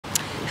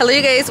Hello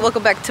you guys,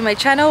 welcome back to my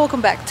channel, welcome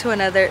back to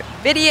another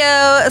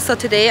video. So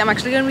today I'm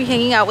actually going to be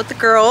hanging out with the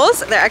girls.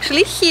 They're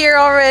actually here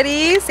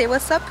already. Say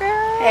what's up,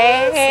 girls.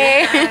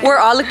 Hey. We're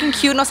all looking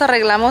cute, nos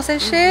arreglamos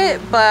and shit.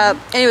 But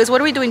anyways,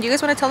 what are we doing? Do you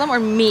guys want to tell them or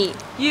me?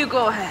 You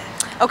go ahead.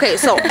 Okay,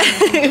 so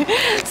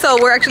so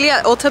we're actually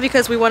at Ulta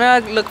because we want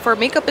to look for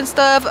makeup and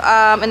stuff,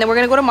 and then we're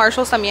gonna go to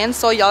Marshall's también.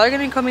 So y'all are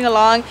gonna be coming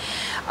along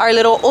our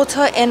little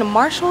Ulta and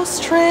Marshall's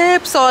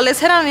trip. So let's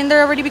head on in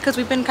there already because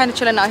we've been kind of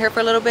chilling out here for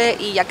a little bit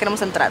y ya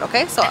queremos entrar.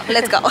 Okay, so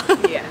let's go.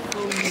 Yeah.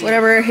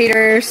 Whatever,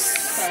 haters.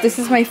 This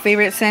is my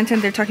favorite scent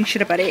and they're talking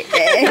shit about it.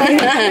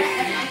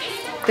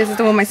 This is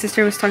the one my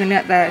sister was talking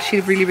about that she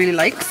really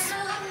likes.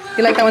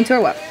 You like that one too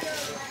or what?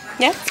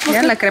 Yeah.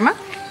 Yeah, la crema.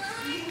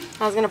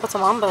 I was gonna put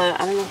some on, but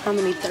I don't know how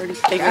many 30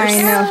 figures.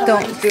 I know,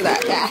 don't do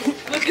that. Yeah.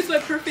 Look, it's my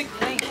perfect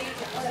night.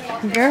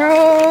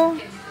 Girl.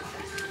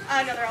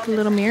 The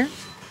little mirror.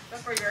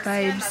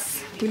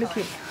 Vibes. You look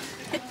cute.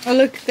 Oh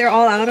look, they're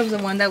all out of the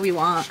one that we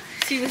want.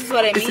 See, this is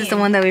what I mean. This is the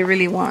one that we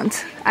really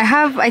want. I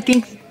have, I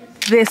think,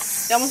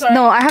 this.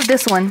 No, I have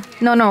this one.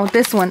 No,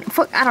 this one.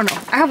 I don't know.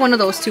 I have one of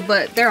those too,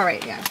 but they're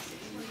alright, yeah.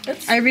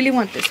 I really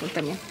want this one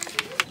también.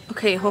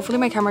 Okay, hopefully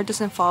my camera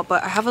doesn't fall,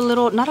 but I have a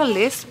little, not a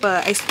list,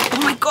 but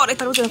oh my god, I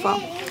thought it was gonna fall.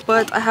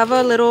 But I have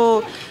a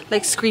little,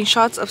 like,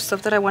 screenshots of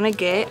stuff that I want to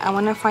get. I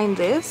want to find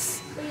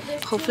this.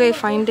 Hopefully I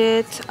find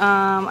it.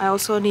 I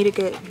also need to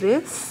get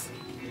this.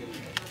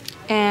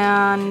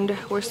 And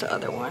where's the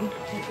other one?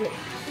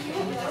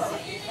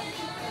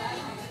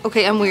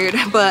 Okay, I'm weird,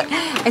 but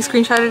I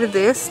screenshotted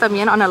this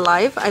también on a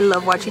live. I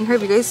love watching her.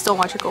 If you guys don't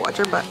watch her, go watch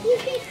her. But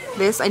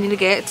this I need to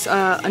get. It's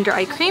under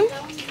eye cream.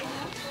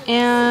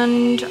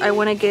 And I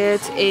want to get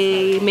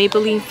a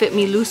Maybelline Fit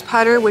Me Loose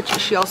powder, which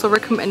she also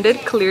recommended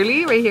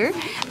clearly right here.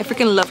 I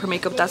freaking love her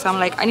makeup. That's why I'm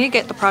like, I need to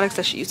get the products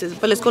that she uses.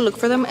 But let's go look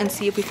for them and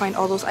see if we find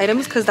all those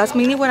items, because that's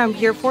mainly what I'm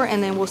here for,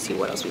 and then we'll see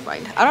what else we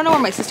find. I don't know where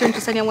my sister and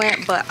Justine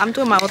went, but I'm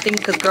doing my own thing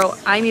because, girl,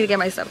 I need to get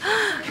my stuff.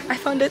 I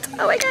found it.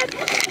 Oh my god.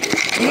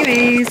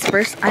 Anyways,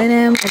 first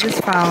item I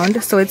just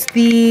found. So it's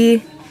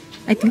the,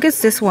 I think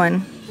it's this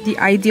one, the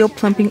Ideal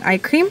Plumping Eye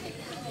Cream.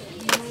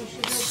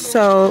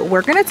 So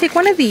we're gonna take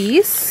one of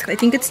these. I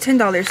think it's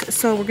 $10.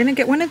 So we're gonna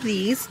get one of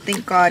these.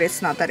 Thank God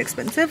it's not that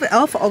expensive.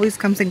 Elf always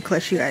comes in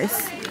clutch, you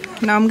guys.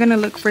 Now I'm gonna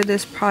look for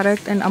this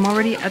product, and I'm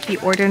already at the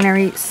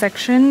Ordinary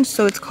section.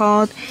 So it's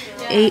called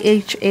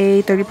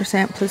AHA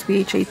 30% plus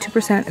BHA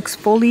 2%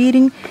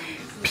 exfoliating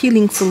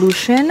peeling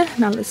solution.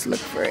 Now let's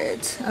look for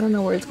it. I don't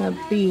know where it's gonna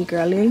be,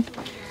 girlie.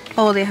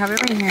 Oh, they have it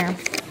right here.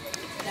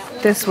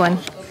 This one.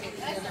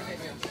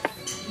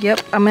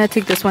 Yep, I'm gonna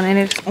take this one, and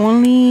it's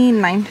only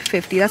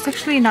 $9.50. That's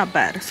actually not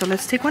bad. So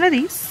let's take one of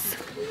these.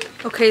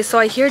 Okay, so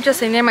I hear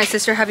Justine and my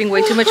sister having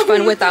way too much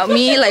fun without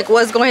me. Like,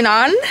 what's going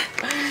on?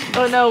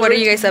 Oh no, what are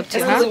you guys up to,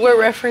 huh? We're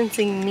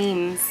referencing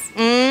memes.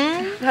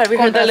 Have you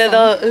heard that the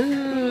little,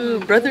 ooh,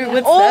 brother,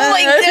 what's oh that? Oh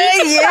my god,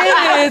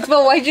 yes!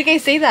 But why'd you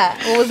guys say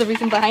that? What was the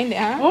reason behind it,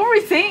 huh? What were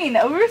we saying?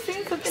 We were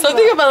saying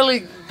something about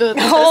like the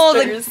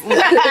sisters.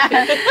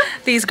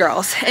 These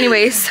girls.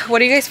 Anyways,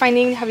 what are you guys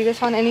finding? Have you guys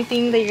found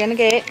anything that you're gonna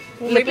get?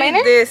 Lip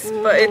liner? This,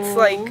 but it's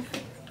like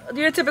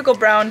your typical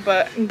brown,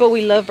 but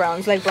we love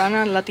browns. Like, brown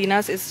on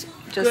Latinas is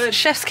just good.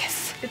 Chef's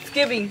kiss. It's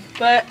giving,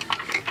 but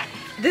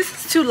this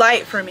is too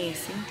light for me.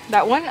 See?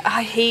 That one?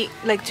 I hate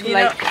like too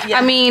light. Yeah.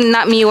 I mean,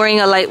 not me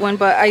wearing a light one,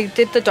 but I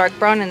did the dark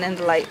brown and then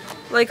the light.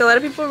 Like, a lot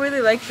of people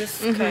really like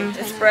this kind.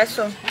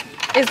 Espresso.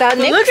 Is that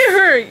NYX? Look at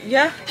her,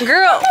 yeah.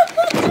 Girl.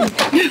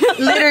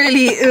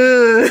 Literally,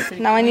 ugh.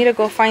 Now I need to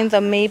go find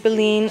the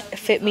Maybelline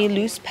Fit Me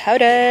Loose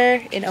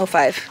powder in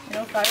 05.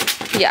 In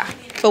 05? Yeah,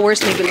 but where's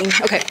Maybelline?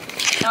 Okay.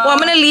 Well, I'm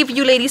gonna leave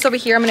you ladies over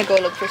here. I'm gonna go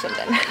look for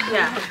something.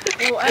 Yeah.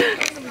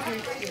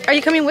 Are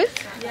you coming with?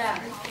 Yeah.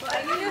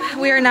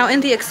 We are now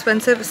in the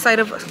expensive side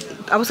of,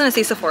 I was gonna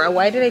say Sephora.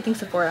 Why did I think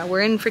Sephora?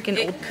 We're in freaking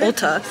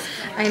Ulta.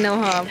 I know,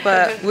 huh?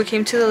 But we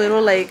came to the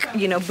little, like,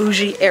 you know,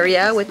 bougie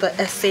area with the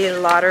Estee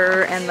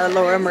Lauder and the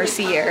Laura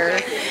Mercier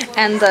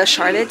and the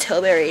Charlotte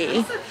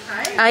Tilbury.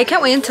 I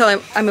can't wait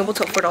until I'm able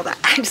to afford all that.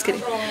 I'm just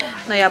kidding.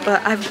 No, yeah,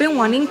 but I've been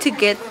wanting to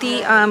get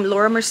the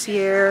Laura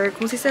Mercier,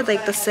 como se dice,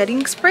 like the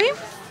setting spray.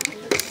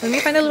 Let me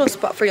find a little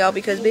spot for y'all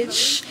because,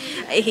 bitch,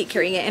 I hate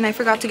carrying it. And I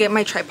forgot to get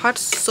my tripod,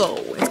 so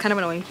it's kind of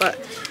annoying. But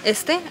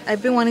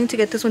I've been wanting to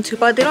get this one too,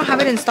 but they don't have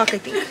it in stock, I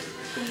think.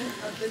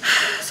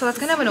 So that's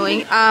kind of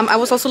annoying. I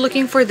was also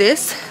looking for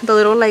this, the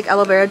little, like,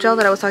 aloe vera gel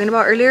that I was talking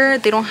about earlier.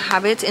 They don't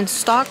have it in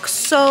stock,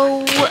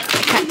 so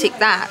I can't take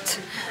that.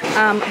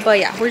 But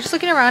yeah, we're just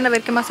looking around a ver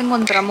qué más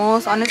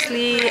encontramos.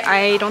 Honestly,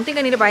 I don't think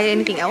I need to buy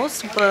anything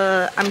else,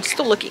 but I'm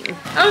still looking.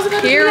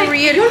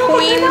 Period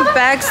queen,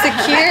 bag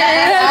secured.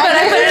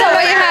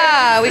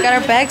 We got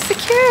our bag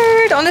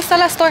secured. ¿Dónde está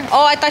la store?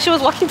 Oh, I thought she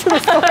was walking to the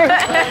store.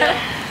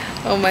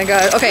 Oh my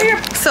god. Okay,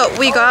 so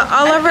we got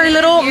all of our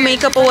little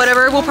makeup or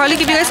whatever. We'll probably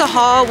give you guys a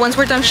haul once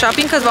we're done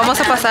shopping because vamos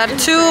a pasar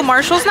to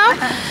Marshall's now.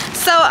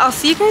 So I'll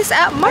see you guys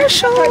at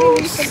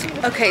Marshall's.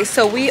 Okay,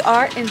 so we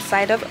are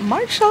inside of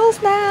Marshall's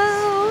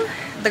now.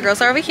 the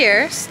girls are over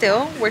here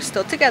still. We're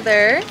still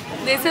together.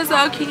 This is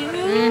so cute.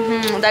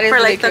 That is For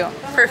really like cute. the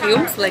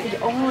perfumes, like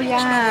Oh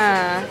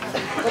yeah.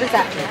 What is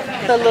that?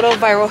 The little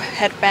viral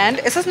headband.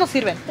 Esas no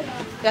sirven.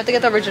 You have to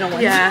get the original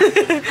one. yeah.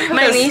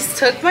 My niece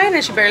took mine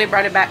and she barely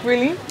brought it back.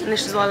 Really? And then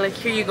she's all like,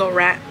 "Here you go,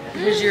 rat.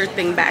 Here's your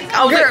thing back."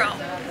 I was Girl.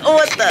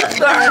 What the?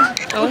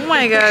 Oh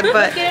my god,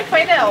 but. Can't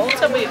find out.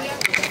 Tell me.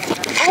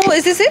 Oh,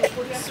 is this it?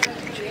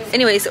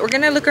 Anyways, we're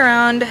gonna look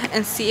around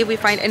and see if we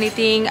find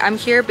anything. I'm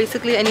here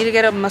basically. I need to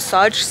get a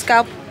massage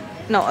scalp.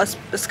 No, a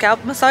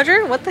scalp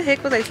massager. What the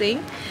heck was I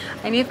saying?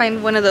 I need to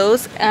find one of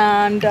those.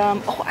 And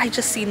oh, I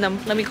just seen them.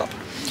 Let me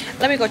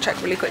go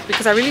check really quick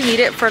because I really need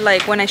it for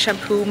like when I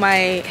shampoo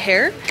my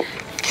hair.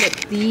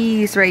 Like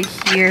these right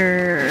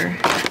here.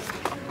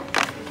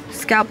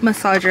 Scalp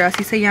massager,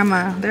 así se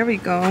llama. There we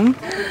go.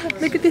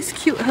 Look at this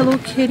cute Hello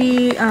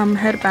Kitty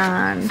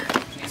headband.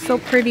 So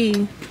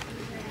pretty.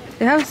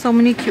 They have so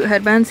many cute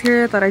headbands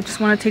here that I just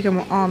want to take them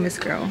all, Miss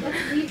Girl.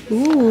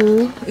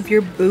 Ooh, if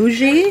you're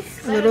bougie,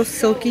 a little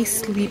silky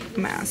sleep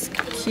mask.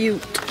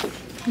 Cute.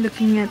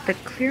 Looking at the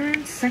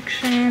clearance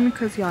section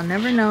because y'all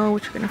never know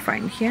what you're gonna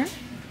find here.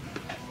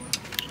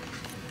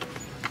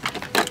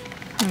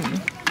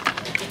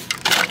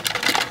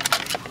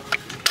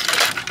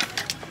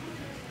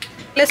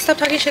 Let's stop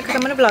talking shit because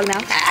I'm gonna vlog now.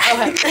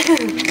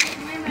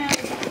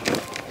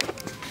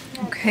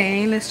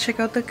 Okay, let's check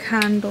out the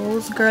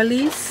candles,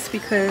 girlies,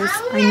 because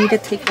I need to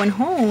take one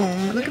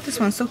home. Look at this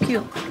one, so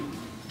cute.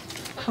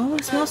 Oh,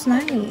 it smells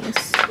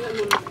nice.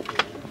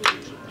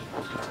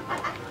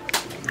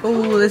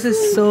 Oh, this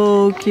is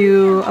so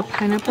cute. A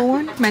pineapple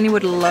one? Manny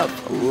would love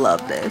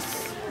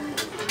this.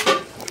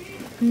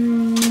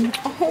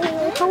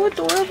 Oh, how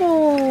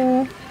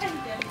adorable.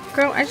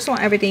 Girl, I just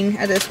want everything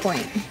at this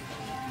point.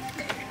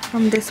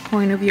 From this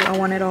point of view, I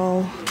want it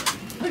all.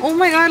 Oh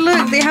my god,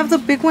 look, they have the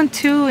big one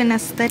too in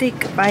aesthetic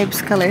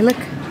vibes color. Look.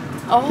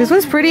 Oh, this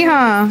one's pretty,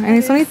 huh? And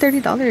it's only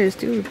 $30,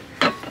 dude.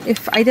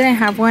 If I didn't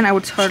have one, I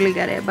would totally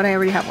get it, but I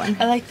already have one.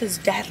 I like this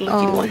dad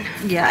looking one.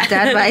 Yeah,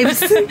 dad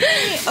vibes.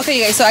 Okay,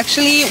 you guys, so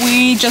actually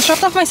we just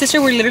dropped off my sister.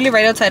 We're literally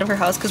right outside of her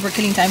house because we're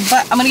killing time.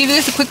 But I'm gonna give you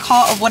guys a quick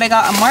haul of what I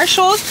got at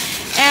Marshall's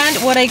and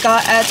what I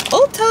got at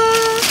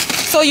Ulta.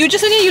 So you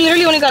just said you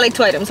literally only got like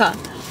 2 items, huh?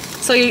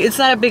 So it's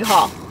not a big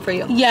haul for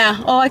you. Yeah.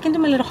 Oh, I can do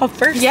my little haul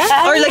first.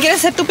 Yeah? Or like,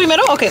 ¿quieres hacer tú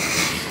primero? Okay.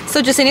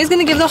 So Jasenia's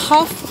gonna give the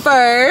haul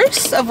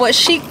first of what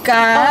she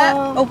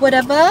got or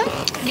whatever.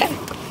 Yeah.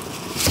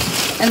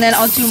 And then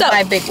I'll do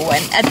my big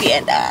one at the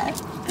end.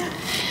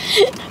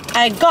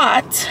 I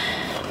got...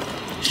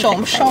 Show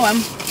him.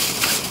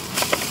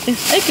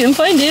 I can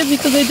find it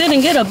because I didn't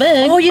get a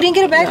bag. Oh, you didn't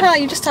get a bag, huh?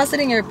 You just tossed it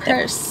in your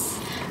purse.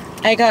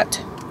 I got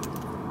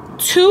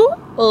 2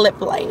 lip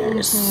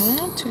liners.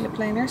 2 lip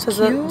liners.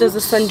 Does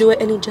the sun do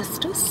it any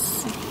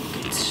justice?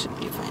 It should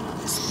be fine on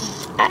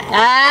this one.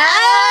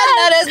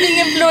 Not us being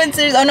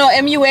influencers. Oh no,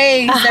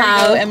 MUAs.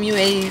 There we go,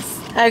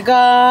 MUAs. I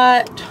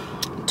got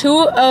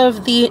 2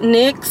 of the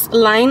NYX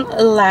Line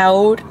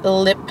Loud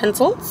lip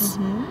pencils.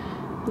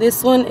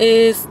 This one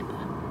is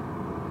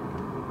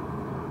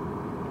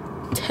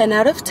 10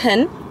 out of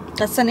 10.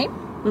 That's the name?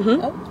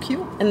 Oh,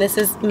 cute. And this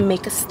is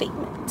Make a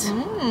Statement.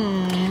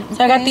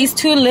 So I got these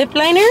 2 lip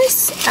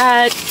liners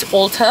at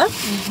Ulta.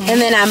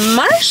 And then at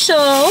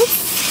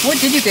Marshall's. What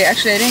did you get?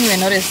 Actually, I didn't even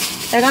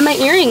notice. I got my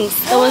earrings.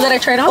 The ones that I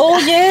tried on. Oh,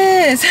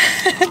 yes.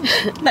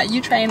 Not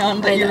you trying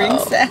on the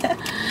earrings.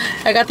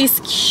 I got these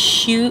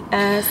cute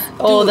ass.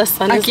 Oh, the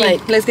sun is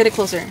like. Let's get it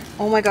closer.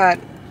 Oh my god.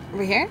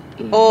 Over here?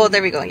 Oh,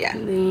 there we go. Yeah.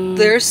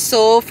 They're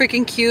so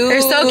freaking cute.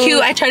 They're so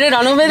cute. I tried it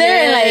on over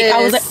there and like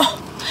I was like, oh,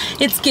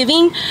 it's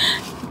giving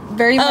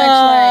very much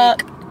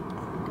like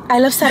I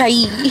love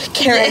Sarai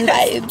Karen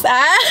vibes.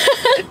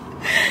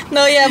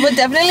 No, yeah, but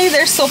definitely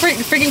they're so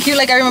freaking cute.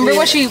 Like I remember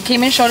when she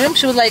came and showed them,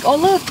 she was like, "Oh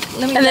look,"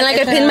 and then like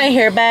I pinned my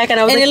hair back, and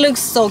I was and like, it looks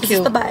so cute. This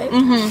is the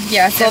vibe.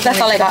 Yeah, so that's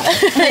all I got.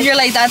 You're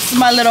like, that's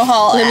my little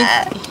haul.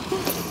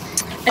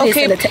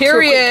 Okay,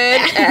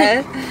 period.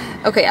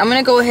 Okay, I'm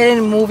gonna go ahead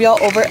and move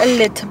y'all over a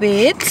little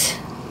bit.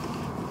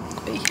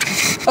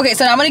 Okay,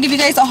 so now I'm gonna give you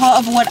guys a haul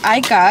of what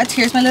I got.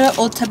 Here's my little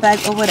Ulta bag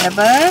or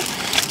whatever.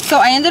 So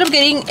I ended up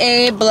getting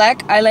a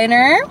black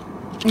eyeliner.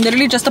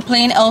 Literally just a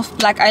plain e.l.f.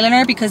 black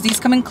eyeliner because these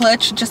come in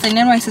clutch. Justine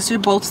and my sister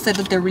both said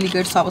that they're really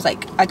good, so I was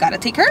like, I gotta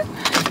take her.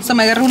 So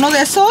me agarré uno de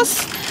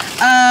esos.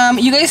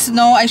 You guys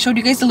know I showed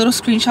you guys the little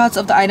screenshots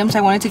of the items I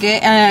wanted to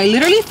get, and I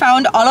literally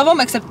found all of them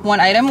except one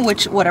item,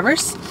 which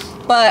whatever's.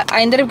 But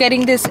I ended up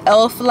getting this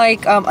e.l.f.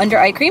 like under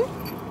eye cream.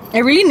 I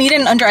really need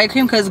an under eye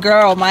cream because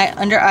girl, my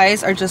under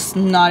eyes are just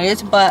not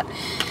it. But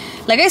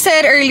like I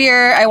said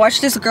earlier, I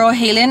watched this girl,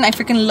 Halen. I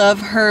freaking love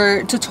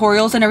her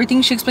tutorials and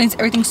everything. She explains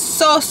everything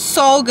so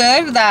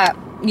good that,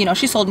 you know,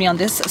 she sold me on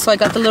this. So I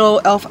got the little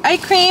e.l.f. eye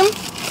cream.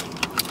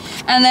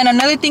 And then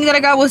another thing that I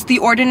got was the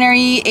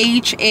Ordinary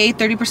AHA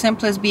 30%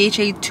 plus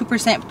BHA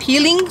 2%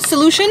 peeling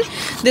solution.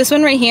 This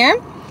one right here.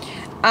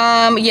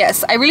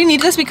 Yes, I really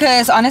need this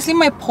because honestly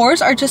my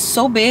pores are just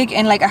so big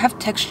and like I have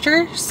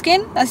texture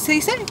skin, as they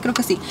say. Creo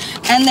que sí.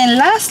 And then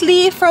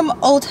lastly from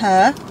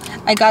Ulta,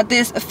 I got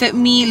this Fit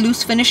Me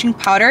Loose Finishing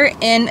Powder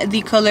in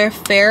the color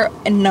Fair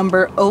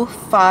number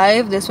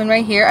 05. This one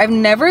right here. I've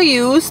never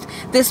used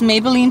this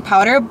Maybelline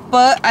powder,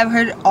 but I've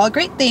heard all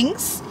great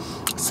things,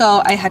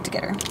 so I had to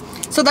get her.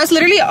 So that's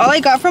literally all I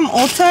got from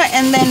Ulta.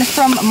 And then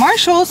from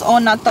Marshalls, oh,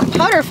 not the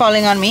powder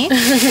falling on me.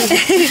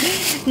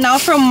 Now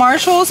from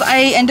Marshalls,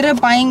 I ended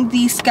up buying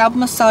the scalp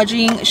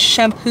massaging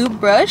shampoo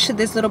brush,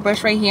 this little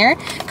brush right here,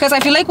 because I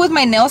feel like with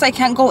my nails I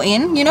can't go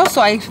in, you know,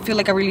 so I feel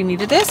like I really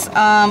needed this.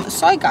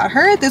 So I got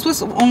her. This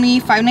was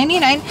only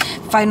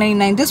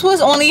 $5.99. This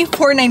was only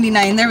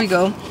 $4.99. There we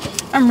go.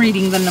 I'm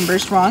reading the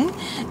numbers wrong.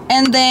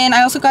 And then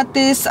I also got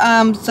this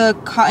the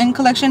Cotton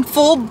Collection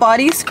full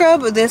body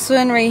scrub. This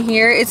one right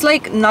here, it's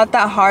like not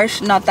that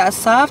harsh, not that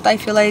soft. I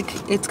feel like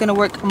it's gonna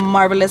work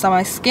marvelous on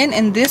my skin.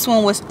 And this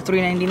one was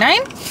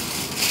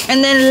 $3.99.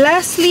 And then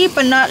lastly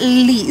but not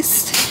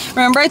least,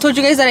 remember I told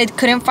you guys that I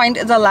couldn't find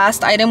the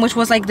last item, which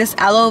was like this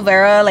aloe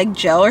vera like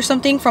gel or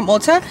something from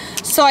Ulta.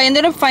 So I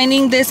ended up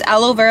finding this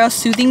aloe vera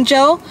soothing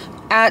gel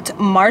at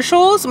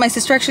Marshalls. My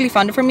sister actually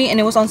found it for me and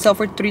it was on sale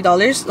for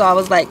 $3. So I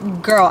was like,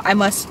 girl, I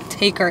must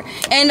take her.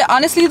 And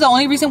honestly, the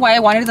only reason why I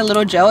wanted the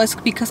little gel is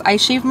because I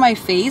shaved my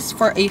face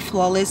for a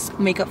flawless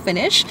makeup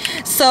finish.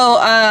 So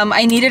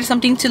I needed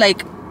something to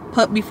like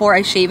put before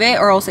I shave it,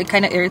 or else it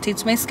kind of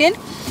irritates my skin.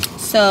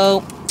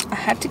 So I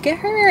had to get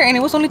her, and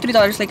it was only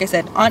 $3, like I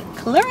said, on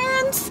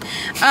clearance.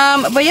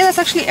 But yeah, that's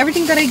actually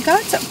everything that I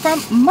got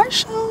from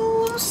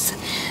Marshalls.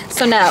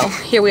 So now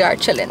here we are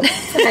chilling.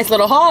 Nice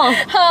little haul.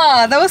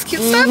 Huh, that was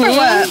cute stuff or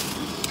what?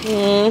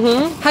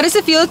 How does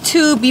it feel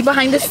to be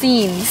behind the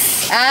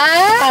scenes?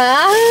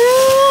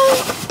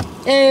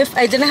 If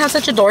I didn't have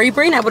such a Dory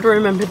brain, I would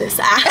remember this.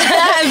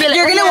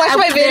 You're gonna watch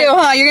my video,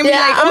 huh? You're gonna be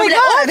like, oh my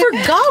god, I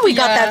forgot we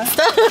got that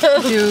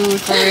stuff. Dude,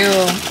 for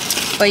real.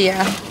 But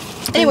yeah.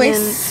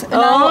 Anyways,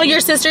 oh,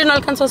 your sister no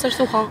alcanzó a hacer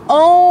su haul.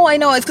 Oh, I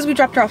know. It's because we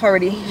dropped her off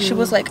already. She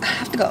was like, I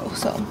have to go,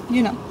 so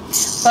you know.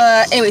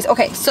 But anyways,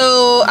 okay.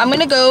 So I'm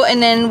gonna go,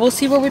 and then we'll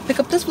see where we pick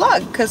up this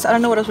vlog, because I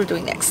don't know what else we're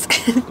doing next.